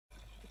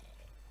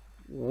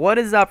What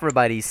is up,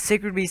 everybody?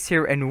 Sacred Beast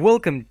here, and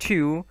welcome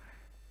to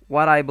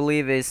what I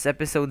believe is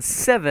episode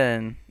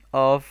 7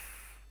 of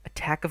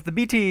Attack of the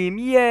B Team.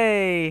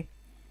 Yay!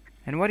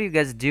 And what are you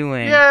guys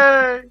doing?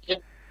 Yay!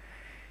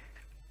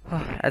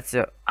 That's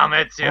it. I'm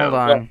Ezio. Hold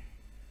on.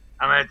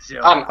 I'm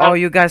Ezio. Oh,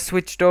 you guys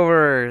switched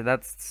over.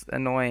 That's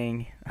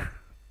annoying.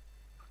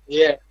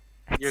 Yeah.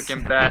 You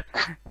can bet.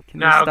 Can you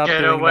Now stop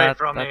get doing away that?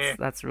 from me.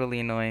 That's really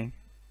annoying.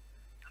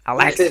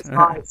 Alex. This is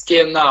my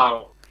skin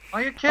now.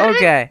 Are you kidding?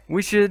 Okay,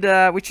 we should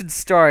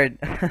start.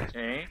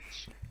 Change.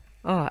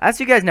 Oh, as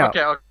you guys know,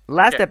 Okay.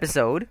 last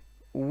episode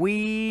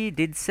we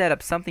did set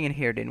up something in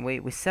here, didn't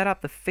we? We set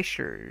up the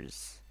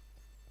fishers.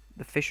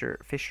 The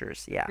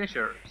fishers, yeah.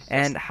 Fishers.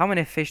 And how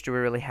many fish do we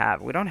really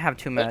have? We don't have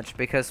too much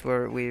because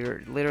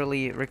we're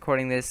literally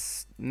recording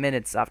this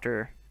minutes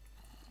after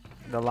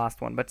the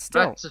last one, but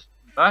still.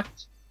 But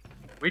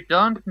we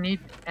don't need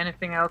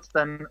anything else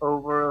than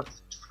over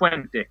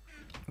 20.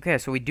 Okay,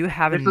 so we do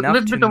have A enough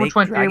little to bit over make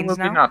 20 dragons will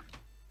be now. enough.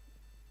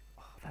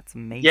 Oh, that's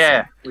amazing.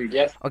 Yeah.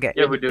 Yes. Okay.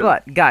 Yeah, we do.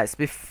 But guys,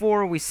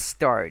 before we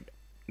start,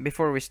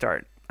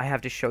 I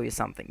have to show you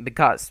something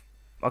because,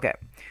 okay,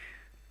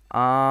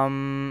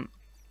 don't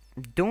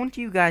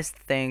you guys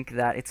think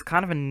that it's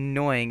kind of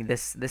annoying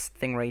this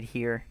thing right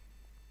here?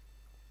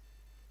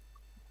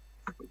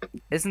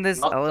 Isn't this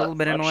Not a little that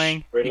bit much,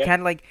 annoying? really. You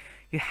can't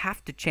you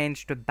have to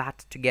change to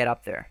bat to get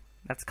up there.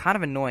 That's kind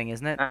of annoying,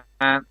 isn't it?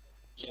 Yeah.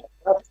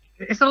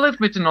 It's a little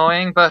bit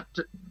annoying, but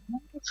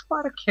it's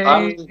quite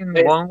okay in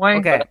it- one way.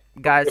 Okay,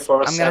 guys,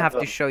 before I'm gonna have to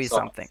 7, show you so-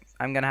 something.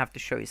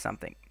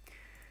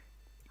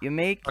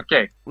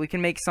 Okay. We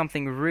can make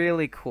something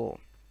really cool.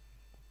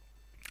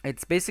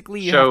 It's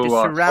basically you Show have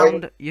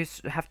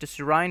to us.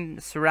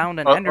 surround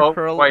an Oh, ender oh,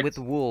 pearl wait. with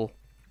wool.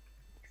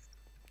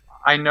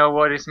 I know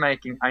what it's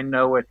making. I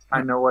know it.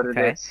 I know what it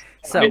Okay. is.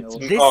 So It's-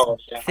 this oh,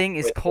 yeah, thing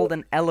is with called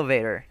an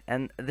elevator,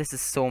 and this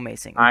is so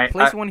amazing. I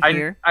Place one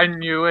here. I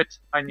knew it.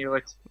 I knew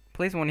it.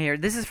 Place one here.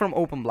 This is from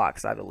Open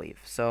Blocks, I believe.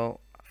 So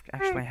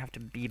actually, I have to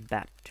be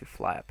bat to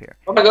fly up here.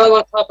 Oh my god,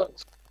 what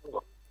happened?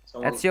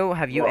 Someone- Ezio,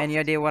 have you What? any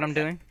idea what I'm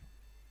doing?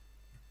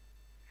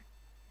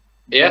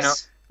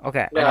 Yes.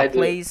 Okay, Yeah, and I I'll do.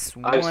 place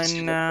I've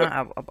seen one.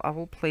 it, I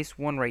will place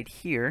one right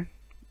here,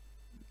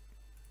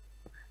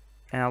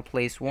 and I'll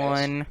place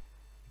one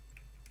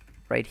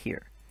right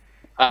here.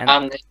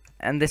 And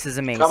And this is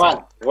amazing. come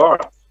on,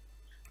 work. Oh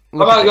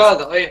Look my at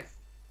this. god,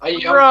 I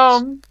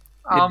jumped.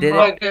 From did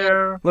right it?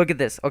 there. Look at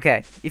this.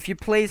 Okay, if you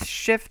place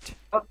shift,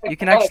 Oh my you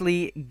can god.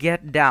 actually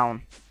get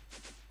down.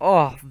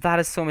 Oh, that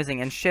is so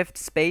amazing. And shift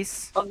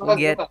space Oh my will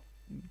get. god.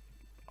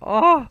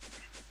 Oh,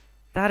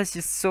 that is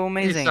just so It's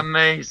amazing.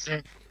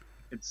 amazing.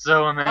 It's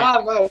so amazing.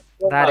 Ah, my god.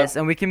 That is,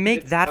 and we can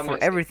make It's that for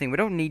amazing. everything. We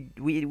don't need.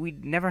 We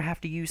never have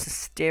to use a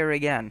stair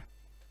again.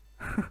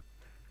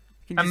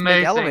 We can just make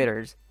Amazing.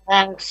 elevators.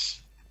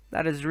 Thanks.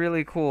 That is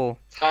really cool.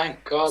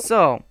 Thank god.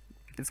 So,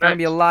 it's gonna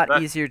be a lot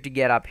That- easier to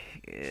get up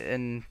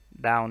and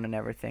down and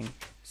everything.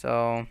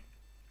 So,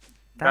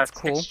 that's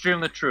cool.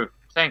 Extremely true.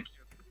 Thank you.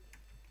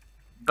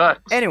 But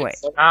Anyway,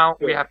 now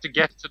we have to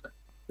get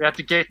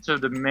to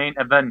the main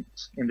event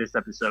in this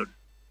episode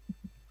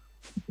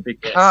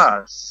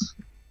because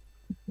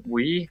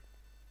we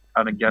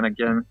are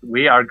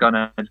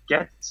gonna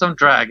get some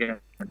dragon.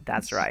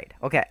 that's right.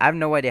 Okay, I have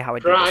no idea how I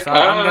do this, so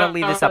I'm gonna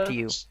leave this up to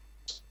you.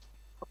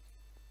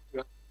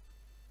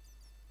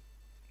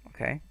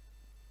 Okay,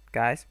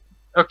 guys.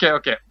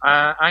 Okay.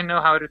 I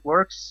know how it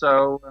works.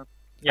 So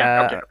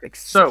yeah. Okay.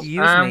 So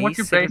Excuse me, what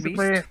you Sacred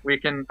basically Beast? we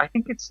can. I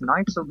think it's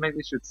night, so maybe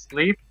we should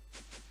sleep.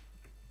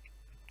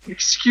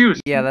 Excuse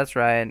Yeah, me. that's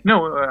right.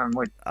 No,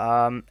 wait.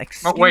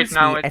 Excuse wait,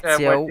 now me, it-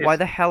 Ezio. wait, Why yes.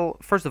 the hell?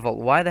 First of all,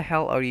 why the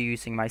hell are you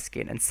using my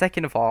skin? And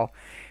second of all,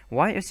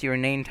 why is your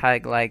name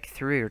tag like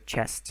through your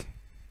chest?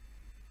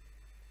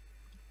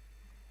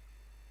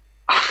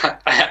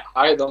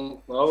 I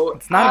don't know.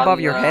 It's not above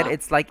your and, head.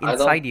 It's like I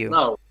inside don't you.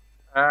 know.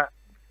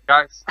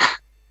 Guys.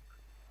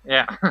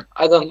 Yeah.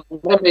 I don't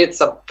know. Maybe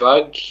it's a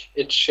bug.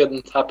 It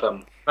shouldn't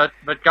happen. But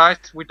guys,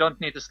 we don't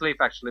need to sleep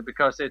actually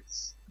because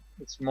it's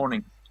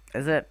morning.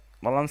 Is it?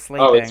 Well, I'm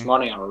sleeping. Oh, it's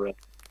morning already.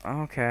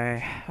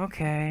 Okay.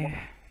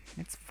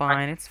 It's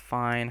fine. It's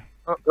fine.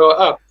 Go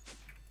up.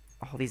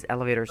 All these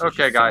elevators are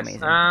Okay, just so guys.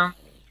 amazing.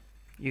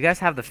 You guys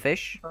have the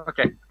fish?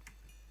 Okay.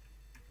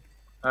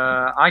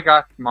 I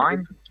got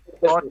mine,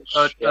 but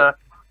Yeah.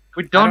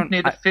 we don't don't-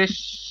 need a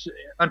fish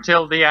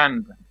until the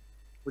end.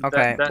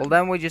 Okay. Well,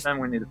 then we just then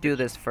we need a do fish.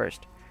 this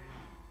first.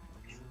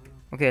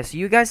 Okay, so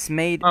you guys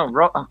made.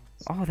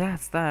 Oh,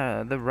 that's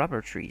the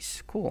rubber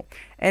trees. Cool.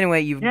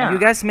 Anyway, you Yeah.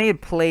 guys made a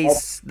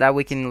place that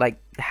we can like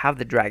have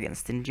the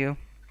dragons, didn't you?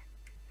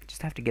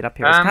 Just have to get up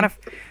here. It's kind of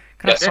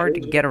yes. hard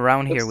to get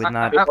around here with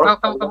not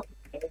Oh.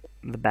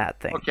 the bad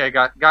thing. Okay,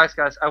 guys,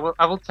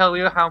 I will tell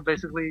you how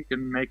basically you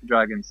can make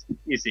dragons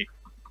easy.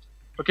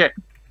 Okay,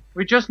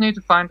 we just need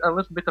to find a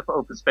little bit of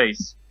open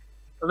space,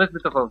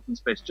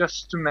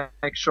 just to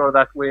make sure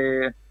that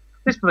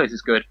this place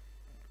is good.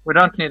 We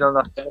don't need a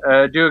lot.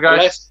 Do you guys?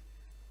 Alex,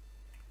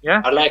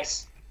 Yeah.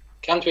 Alex,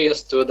 can't we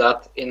just do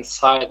that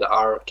inside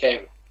our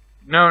cave?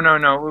 No.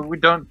 We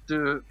don't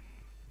do.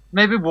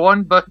 maybe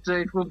one, but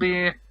it will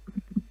be a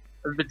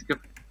bit.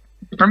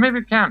 Or maybe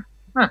we can.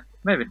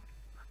 Maybe.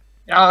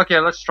 Yeah. Okay.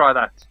 Let's try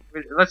that.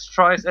 Let's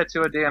try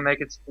Ezio idea and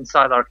make it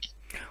inside our.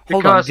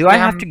 Hold on. Because Do I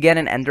have to get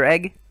an ender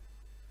egg?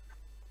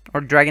 Or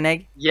dragon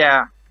egg?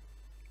 Yeah.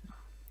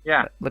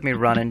 Yeah. Let me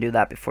run and do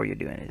that before you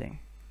do anything,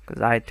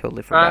 because I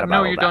totally forgot about No,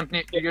 all you that. don't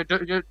need.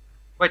 You.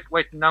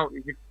 Wait. No.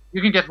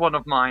 You can get one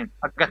of mine.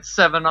 I've got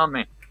 7 on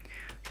me.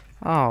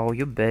 Oh,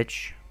 you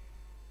bitch.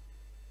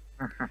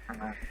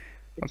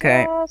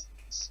 Okay.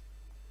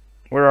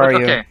 Where are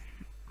you? Okay.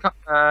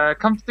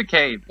 Come to the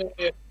cave.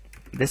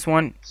 This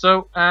one?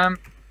 So,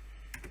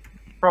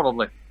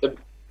 probably. Yep.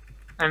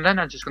 And then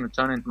I'm just gonna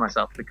turn into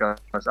myself because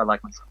I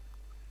like myself.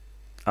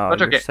 Oh, But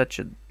you're okay. such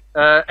a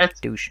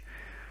douche.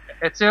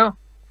 Ezio,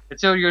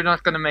 you're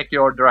not gonna make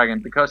your dragon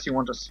because you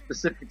want a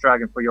specific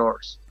dragon for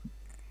yours.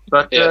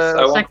 But Yes,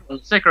 I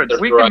want Sacred, the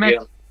we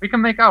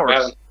can make ours.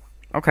 dragon.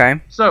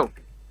 Okay. So,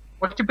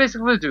 what you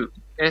basically do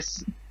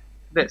is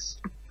this: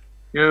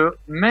 you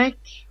make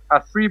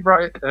a 3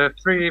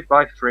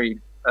 by 3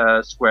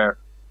 square.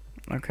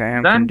 Okay,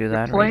 I Then can do you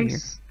that right here.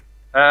 place.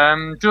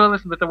 Do a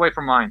little bit away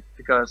from mine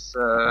because.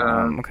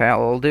 Okay,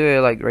 I'll do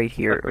it like right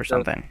here or Okay.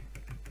 something.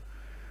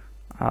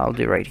 I'll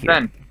do right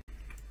here.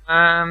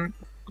 Then,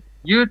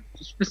 you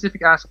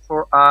specific ask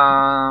for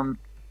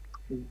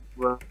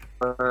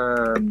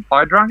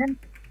fire dragon,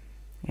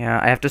 Yeah,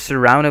 I have to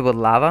surround it with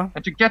lava.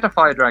 and to get a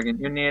fire dragon,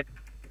 you need.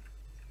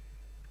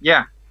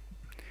 Yeah.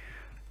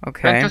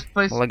 Okay. Then just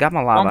place Well, I got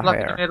my one lava block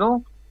in the here.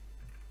 middle,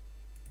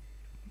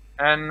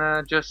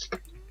 and just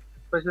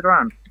place it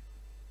around,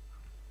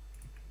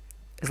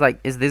 It's like,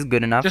 is this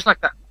good enough? just like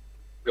that.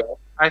 Yeah.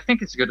 I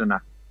think it's good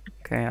enough.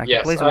 Okay, I can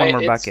Yes, place one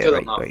more it's bucket good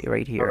right, enough.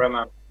 right I here.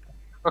 remember.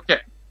 Okay,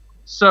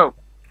 so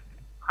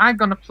I'm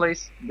gonna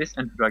place this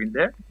ender dragon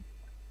there.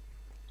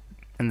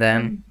 And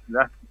then, And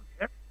that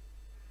there.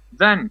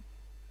 Then,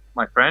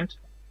 my friend,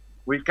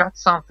 we got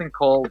something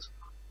called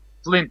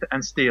flint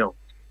and steel.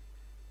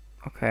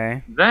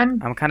 okay. Then,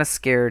 I'm kind of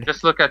scared.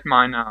 just look at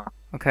mine now.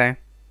 Okay.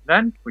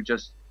 Then, we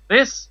just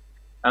this,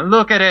 and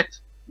look at it,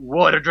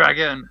 water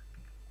dragon.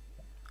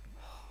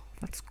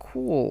 That's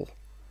cool.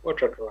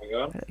 What a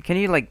dragon. Can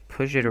you like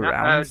push it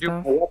around and do-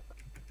 stuff?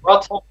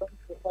 What happened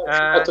if I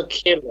try to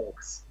kill it?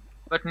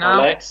 But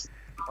now, Alex?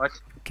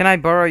 Can I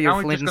borrow your now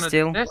we're flint just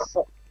and gonna do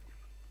steel? this.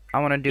 I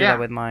want to do Yeah, that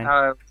with mine.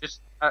 I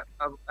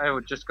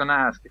was just gonna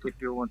ask if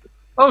you want to.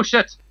 Oh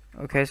shit!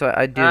 Okay, so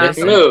I do Uh, this.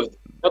 It moved.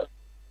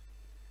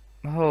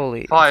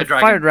 Holy, Fire it's a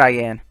dragon. fire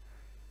dragon.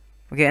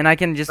 Okay, and I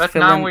can just But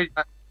fill now in.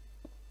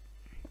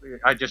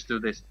 I just do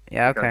this.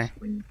 Yeah, because okay.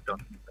 we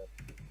don't need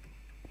that.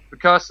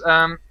 Because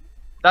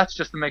that's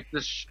just to make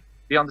this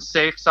be on the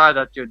safe side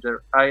that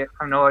I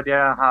have no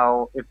idea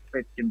how if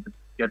it can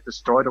get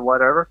destroyed or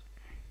whatever.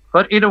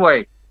 But either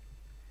way,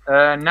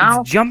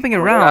 now It's jumping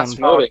that's around.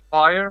 right. our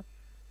fire.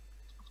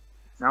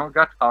 Now we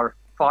got our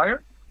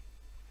fire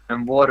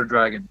and water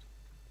dragon.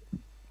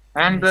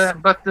 And That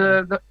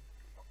is so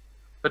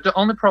but the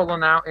only problem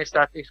now is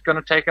that it's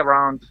gonna take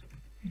around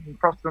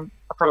approximately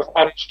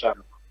Hatch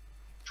them.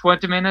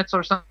 20 minutes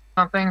or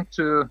something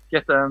to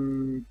get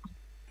them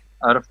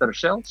out of their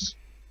shells.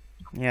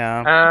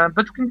 Yeah,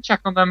 But we can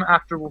check on them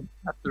after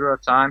a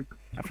time.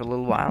 after a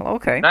little while.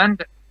 Okay. Then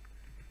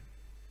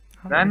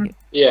How do I then- get-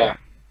 Yeah.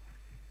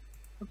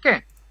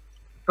 okay.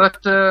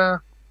 But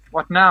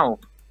what now?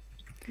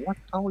 What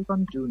are we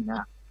gonna do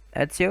now?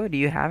 Ezio, do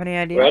you have any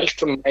idea? Well,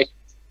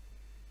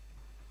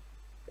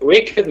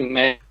 we could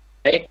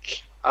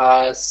make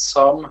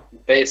some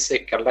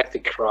basic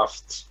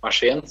galacticraft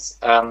machines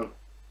and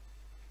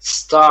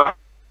start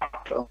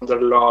on the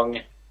long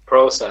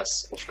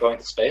process of going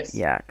to space.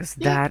 Yeah, because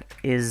that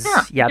is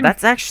Yeah.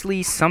 that's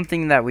actually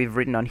something that we've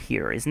written on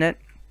here, isn't it?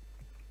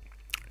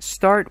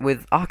 Start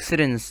with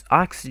oxygen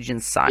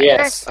science.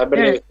 Yes, I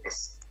believe it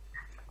is.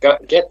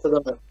 Get to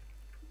the moon.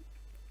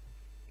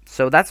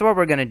 So that's what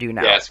we're gonna do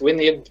now. Yes, we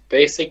need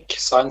basic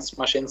science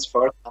machines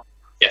first.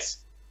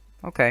 Yes,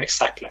 Okay.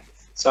 exactly.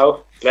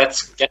 So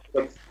let's get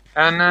them.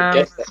 And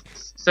Get them.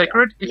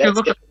 Sacred, if you Let's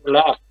look get to the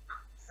lab.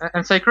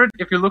 and Sacred,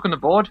 if you look on the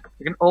board,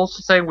 you can also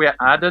say we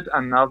added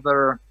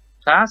another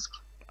task.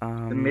 The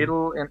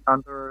middle and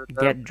under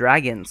the Get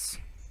dragons.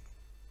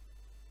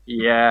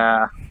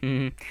 yeah.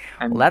 Hold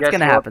And Well, that's guess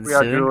gonna what happen we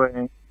are soon.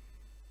 doing?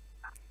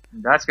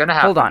 That's gonna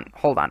happen.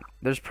 on.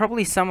 There's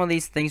probably some of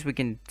these things we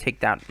can take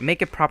down.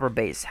 Make a proper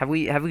base. Have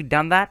we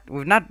done that?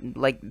 We've not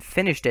like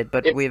finished it,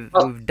 but It's we've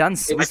not- we've done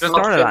we it's not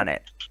started on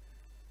it.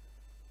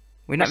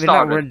 We're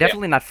started,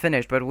 definitely not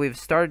finished, but we've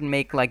started to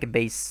make like a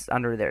base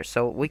under there.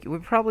 So we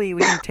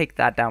can take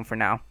that down for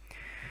now.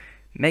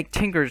 Make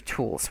tinker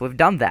tools. We've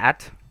done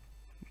that.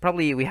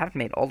 Probably we haven't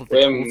made all of the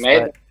We tools,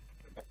 made-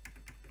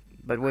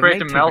 but we've Create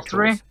made a tinker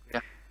meltery.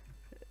 tools.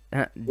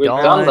 Yeah. We've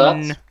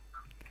done that.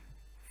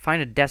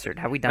 Find a desert.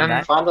 Have we done And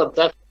that? Find out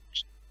that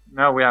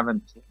No, we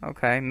haven't.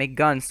 Okay. Make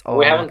guns. Oh,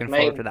 We I'm haven't looking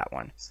forward made- to that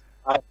one.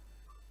 I-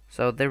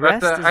 So the But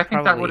rest is I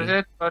think that probably was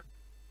it. But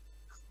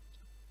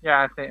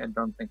yeah, I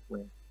don't think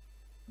we.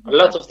 a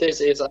lot of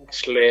this is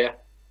actually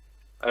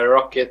a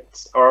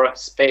rocket or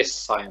space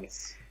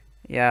science.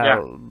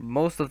 Yeah,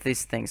 most of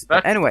these things. But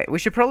That's- anyway, we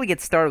should probably get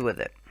started with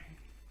it.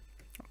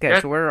 Okay,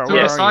 Get so where to are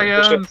the you?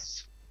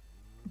 science.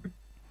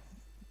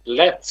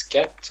 Let's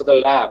get to the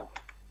lab.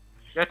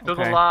 Get to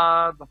the Okay.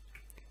 lab.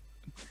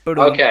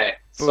 Ba-dum. Okay,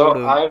 so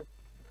Ba-dum.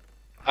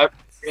 I've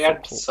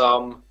prepared cool.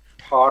 some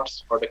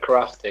parts for the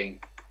crafting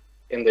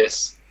in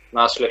this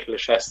nice little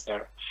chest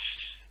there.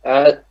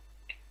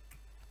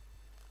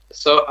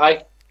 So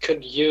I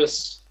could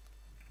use.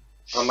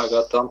 Oh my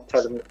god! Don't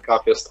tell me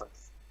copy stuff.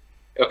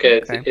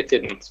 Okay, Okay. it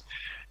didn't.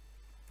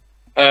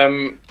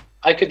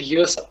 I could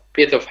use a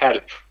bit of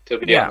help, to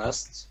be Yeah.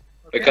 honest,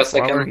 because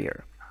While we're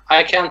here.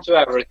 I can't do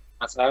everything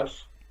myself.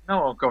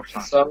 No, of course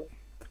not. So,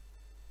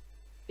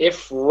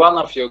 if one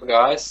of you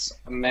guys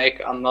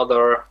make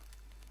another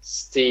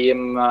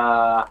Steam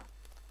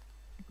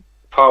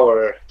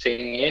power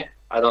thingy,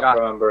 I don't God.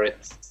 remember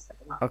it.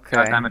 Okay.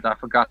 God damn it, I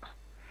forgot.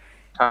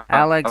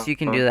 Alex, you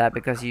can do that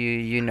because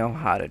you know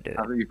how to do it.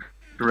 How you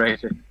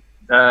create it.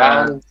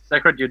 And-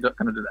 Sacred, you're not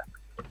gonna do that.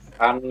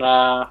 And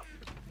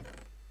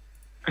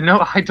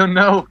No, I don't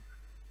know.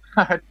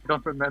 I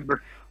don't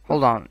remember.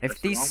 Hold on. If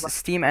That's the these wrong one.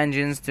 steam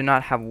engines do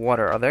not have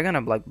water, are they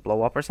gonna like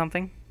blow up or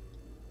something?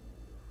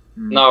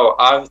 no,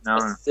 I've No.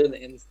 tested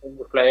in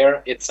single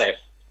player. It's safe.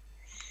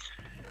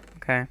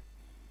 Okay.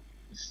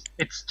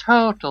 It's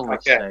totally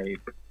Okay. safe.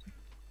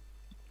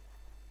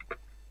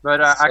 But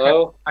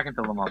So, I can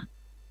tell them off.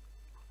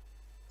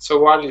 so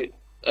while you,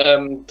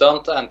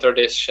 don't enter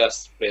this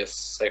chest, please,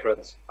 Sacred.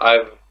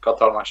 I've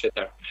got all my shit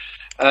there.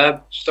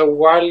 So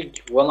while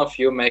one of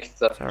you make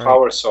the Sorry.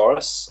 power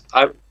source,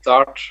 I will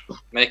start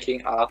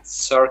making a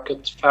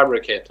circuit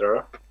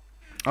fabricator,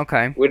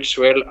 Okay. which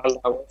will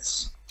allow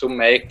us to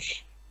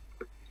make.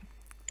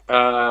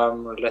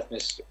 Let me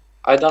see.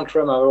 I don't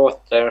remember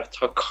what they're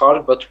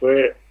called, but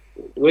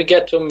we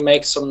get to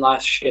make some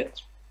nice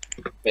shit,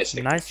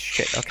 basically. Nice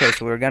shit. Okay,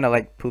 so we're gonna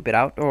like poop it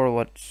out or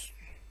what's?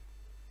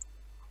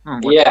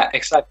 What- Yeah,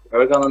 exactly.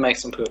 We're gonna make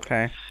some poop.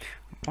 Okay.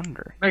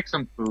 Wonder. Make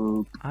some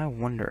food. I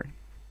wonder.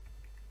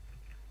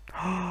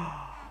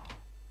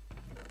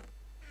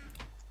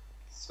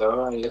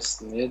 So I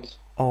just need.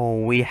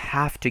 Oh, we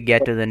have to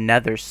get to the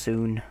Nether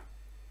soon.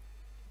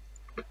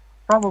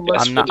 Probably.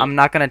 Yes. I'm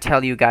not gonna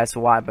tell you guys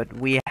why, but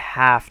we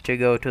have to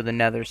go to the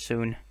Nether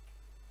soon.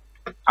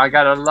 I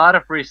got a lot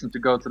of reason to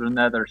go to the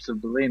Nether, so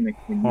believe me,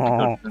 we need to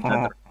go to the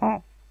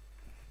Nether.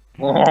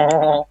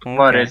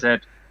 What Okay. is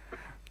it?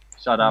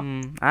 Shut up.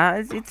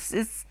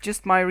 It's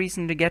just my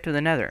reason to get to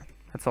the Nether.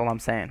 That's all I'm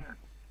saying.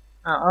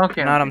 Oh,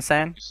 okay. You know what okay. I'm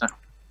saying?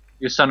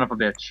 You son of a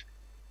bitch.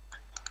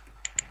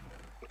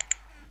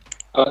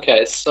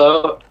 Okay,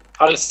 so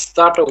I'll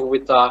start off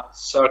with a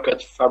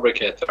circuit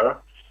fabricator,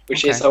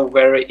 which is a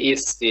very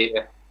easy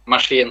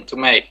machine to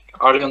make.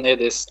 All you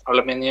need is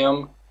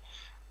aluminium,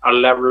 a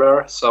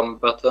leveler, some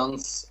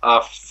buttons,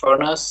 a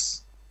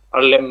furnace,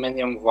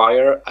 aluminium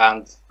wire,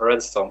 and a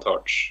redstone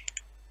torch.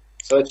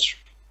 So it's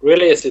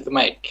really easy to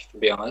make, to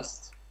be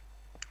honest.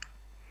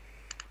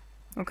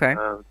 Okay.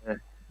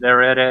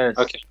 There it is.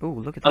 Okay. Ooh,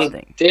 look at this And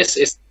thing. this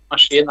is the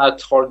machine I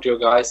told you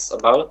guys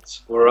about,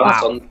 who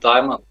runs Wow. on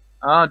diamond.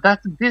 Oh,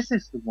 this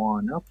is the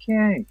one.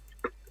 Okay.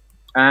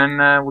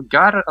 And we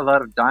got a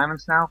lot of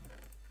diamonds now.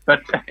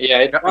 But Yeah,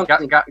 it runs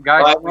on guys,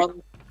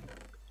 diamond.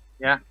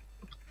 Yeah.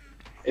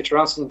 It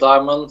runs on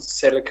diamond,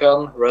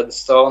 silicon,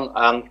 redstone,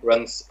 and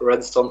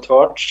redstone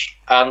torch,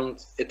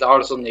 and it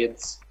also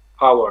needs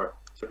power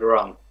to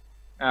run.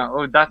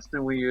 that's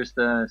the we use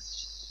the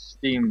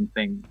steam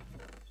thing,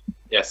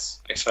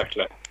 Yes,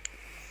 exactly.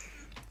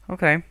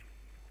 Okay.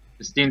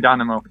 the steam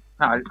dynamo.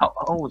 I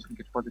always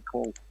forget what it's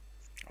called.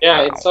 Yeah,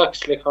 Wow. it's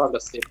actually called a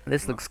steam.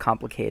 This looks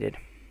complicated.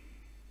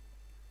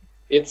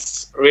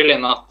 It's really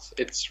not.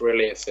 It's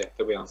really easy,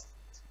 to be honest.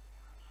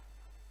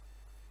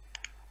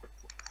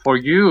 For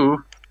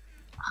you,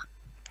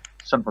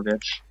 son of a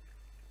bitch.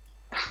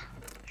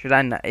 Should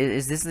I not?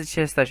 Is this the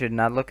chest I should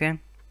not look in?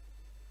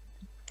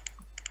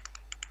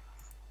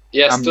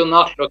 Yes, Um, do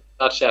not look at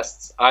that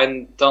chest.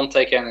 I don't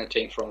take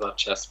anything from that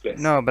chest, please.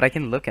 No, but I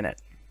can look in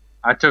it.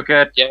 I took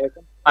it. Yeah, you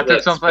can I do took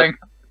it, something.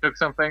 I took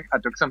something. I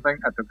took something.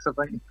 I took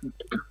something.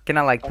 Can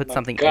I like Oh put my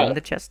something God. in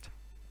the chest?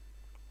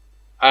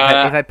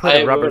 but, If I put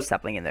a rubber will-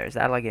 sapling in there, is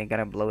that like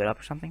gonna blow it up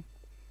or something?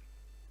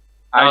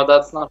 No,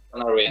 that's not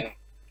gonna ruin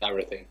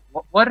everything.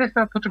 What if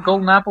I put a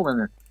golden apple in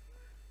it?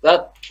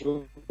 That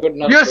would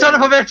not. You son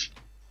of a ruin- bitch!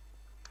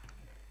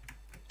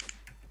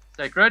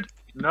 Sacred?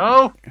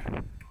 No!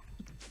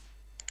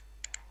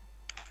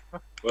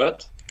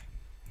 What?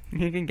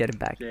 You can get it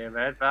back. Give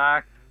it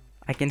back.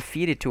 I can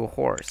feed it to a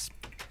horse.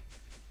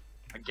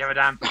 I give a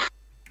damn.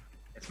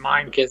 It's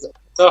mine. Okay,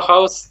 so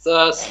how's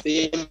the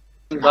steam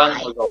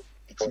dynamo go?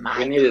 It's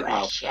We need it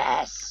now.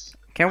 precious.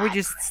 Can we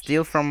just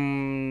steal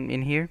from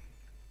in here?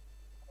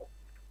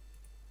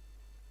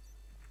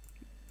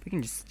 We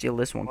can just steal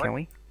this one, can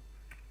we?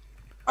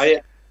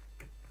 I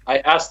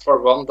asked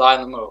for one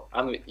dynamo,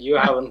 and you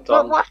haven't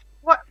done.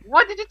 What?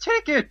 Why did you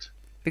take it?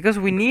 Because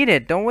we need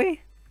it, don't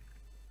we?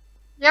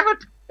 Yeah,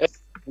 but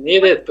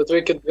Need it, but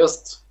we could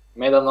just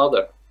made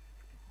another.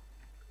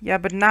 Yeah,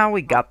 but now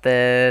we got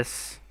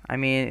this. I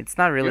mean, it's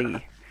not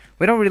really.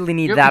 We don't really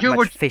need You- that you much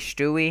were- fish,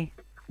 do we?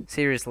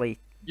 Seriously.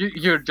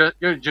 You're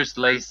just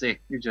lazy.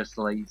 You're just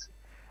lazy.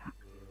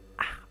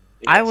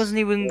 I Yes. wasn't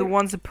even the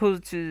one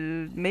supposed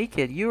to make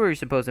it. You were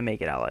supposed to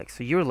make it, Alex.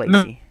 So you're No,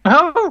 lazy.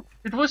 no,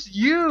 it was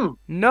you.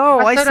 No,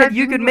 I I said said I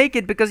you could didn't- make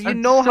it because you I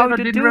know how said I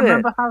to didn't do it.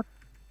 remember how.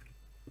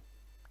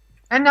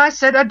 And I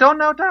said I don't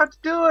know how to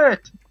do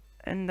it.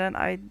 And then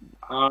I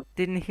Uh,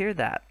 didn't hear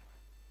that.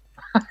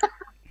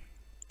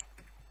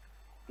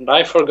 and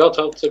I forgot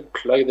how to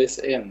plug this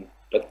in.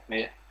 Let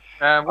me.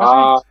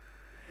 Was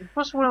it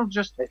was well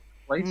just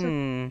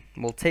lazy.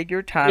 Well, take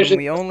your time. should-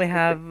 We only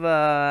have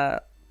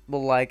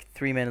well, like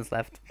 3 minutes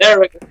left. There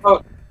we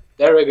go.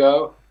 There we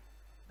go.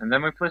 And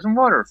then we play some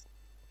water.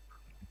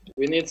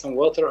 We need some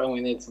water and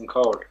we need some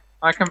coal.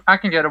 I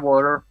can get the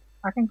water.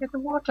 I can get the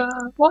water.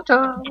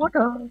 Water.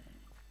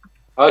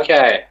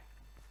 Okay.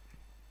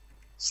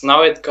 So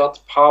now it got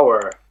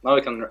power. Now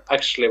we can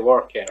actually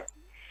work here.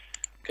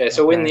 Okay,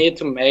 so we Okay. need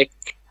to make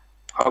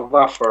a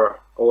wafer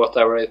or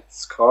whatever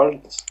it's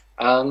called.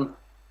 And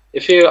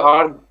if you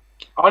are,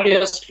 I'll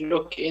just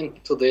look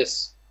into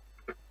this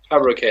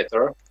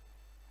fabricator.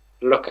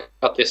 Look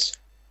at this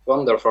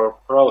wonderful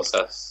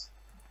process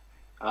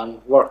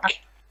and work.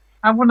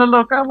 I wanna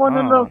look. I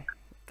wanna Oh, look.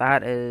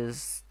 that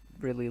is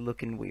really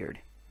looking weird.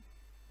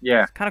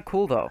 Yeah, It's kind of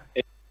cool though.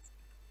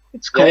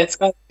 it's cool. Yeah, it's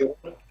kind of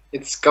cool.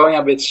 It's going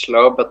a bit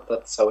slow, but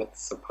that's how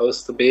it's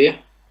supposed to be.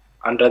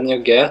 And then you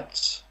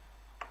get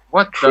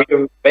What the?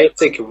 3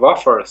 basic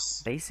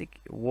wafers. Basic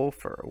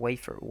wafer.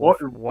 Wafer.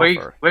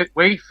 Wafer.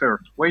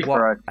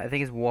 Wa- I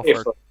think it's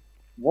wafer.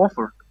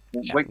 Wafer.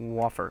 Yeah, Wait.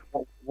 wafer.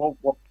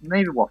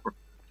 Maybe wafer.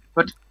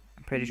 I'm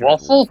pretty sure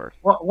it's Waffle?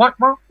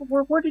 wafer.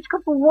 Where did you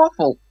come from?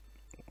 Waffle.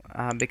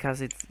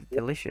 Because it's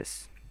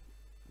delicious.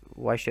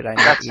 Why should I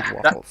not eat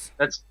waffles?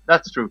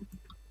 That's true.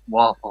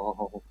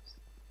 Waffle.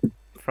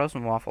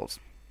 Frozen waffles.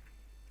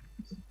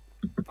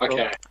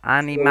 Okay.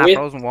 I need my Wait.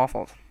 frozen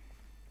waffles.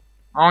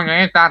 Oh, you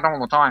ain't that all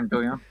the time,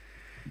 do you?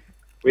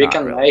 We Not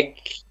can really.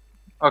 make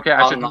Okay,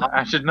 Oh, no.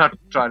 I should not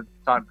try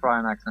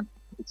an accent.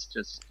 It's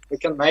just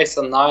a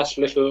nice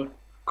little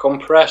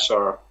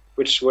compressor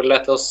which will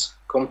let us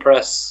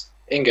compress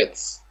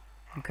ingots.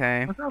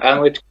 Okay.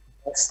 And with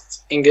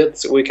compressed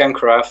ingots we can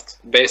craft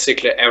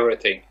basically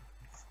everything.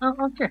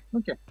 okay.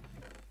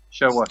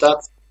 Show So us.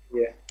 that's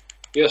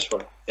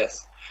useful,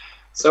 yes.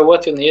 So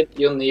what you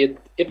need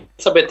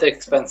it's a bit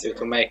expensive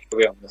to make, to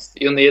be honest.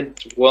 You need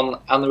 1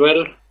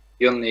 anvil,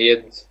 you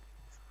need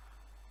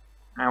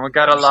And we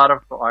got a lot of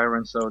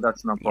iron, so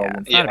that's no Yeah,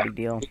 problem. it's not Yeah. a big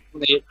deal. you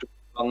need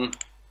 1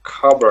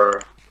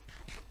 copper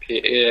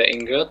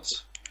ingot.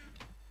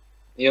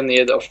 You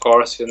need, of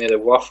course, you need a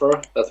wafer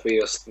that we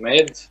just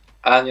made,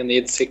 and you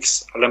need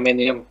 6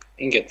 aluminium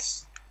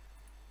ingots.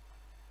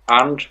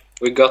 And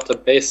we got a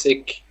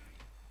basic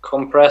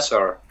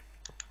compressor,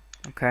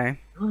 Okay.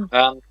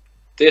 and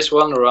this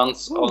one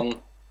runs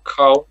on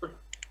coal,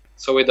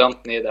 so we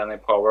don't need any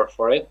power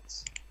for it.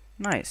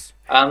 Nice.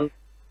 And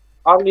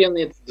all you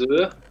need to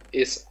do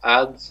is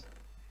add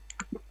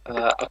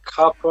a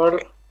couple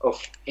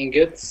of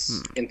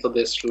ingots into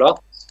this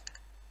slot,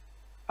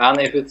 and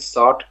it will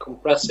start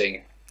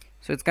compressing.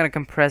 So it's gonna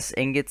compress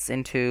ingots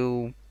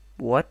into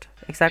what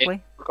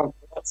exactly?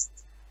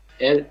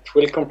 It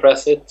will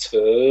compress it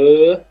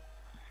to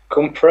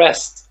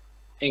compressed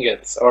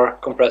ingots or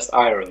compressed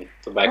iron,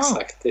 to be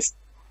exact. This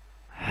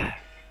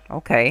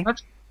Okay.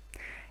 What?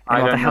 And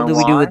I what the don't hell know do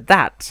we do why. with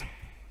that?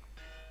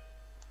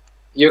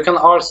 you can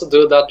also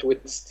do that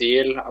with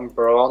steel and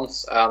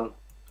bronze and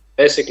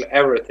basically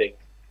everything.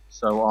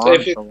 So on, So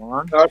if you so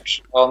on.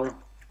 search on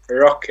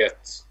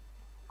rockets,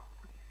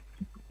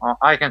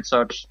 I can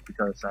search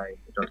because I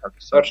don't have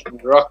to search search on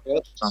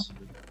rockets,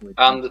 something with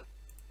and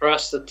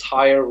press the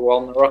tier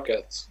 1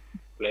 rocket,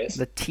 please.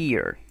 The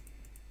tier.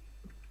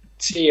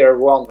 Tier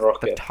 1 The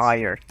rocket.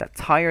 tire. That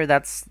tire,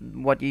 that's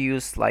what you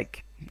use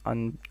like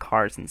on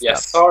cars and stuff.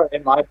 Yes, sorry,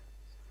 my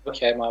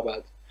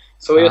bad.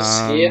 So you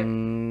see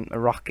A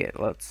rocket.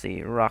 Let's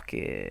see.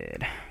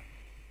 Rocket.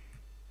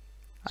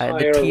 The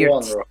tier tier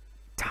 1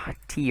 rocket.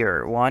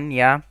 tier 1,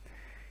 yeah.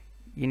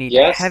 You need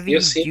Yes, heavy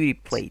you see- duty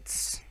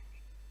plates.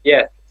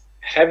 Yeah,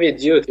 heavy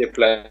duty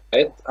plate,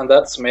 and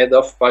that's made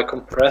of by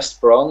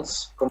compressed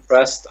bronze,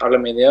 compressed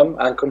aluminium,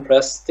 and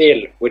compressed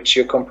steel, which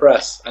you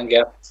compress and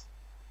get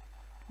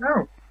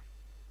No,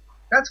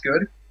 that's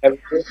good. heavy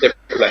duty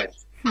plate.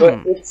 But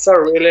Hmm. it's a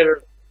really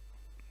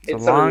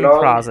It's a long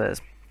process.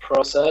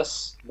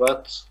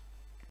 but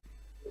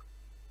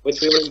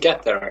which we will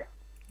get there.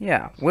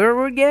 Yeah,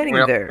 we're getting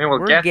We'll- there. we will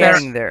We're get there.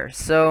 getting there.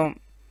 So,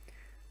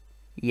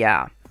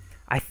 yeah,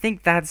 I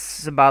think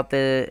that's about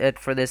it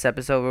for this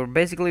episode. We're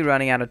basically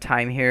running out of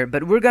time here,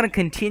 but we're gonna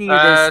continue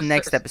this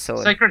next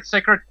episode. Secret.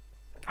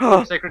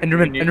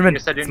 Enderman, you Enderman,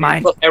 said you it's need-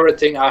 mine. Not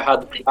everything I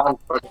had planned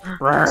for.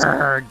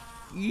 Rrrr.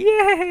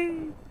 Yay!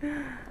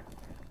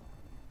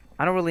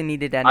 I don't really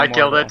need it anymore. I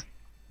killed though. it.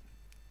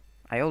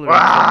 I already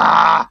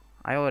Ah!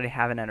 I already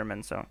have an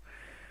Enderman, so.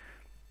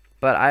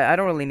 But I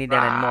don't really need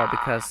that anymore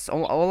because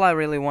all I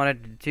really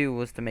wanted to do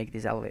was to make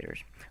these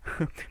elevators.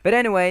 But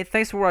anyway,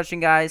 thanks for watching,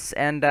 guys,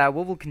 and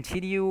we will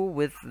continue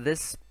with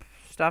this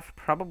stuff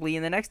probably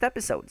in the next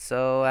episode.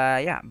 So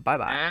yeah, bye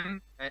bye.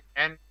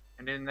 And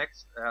in the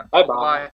next Bye bye. bye.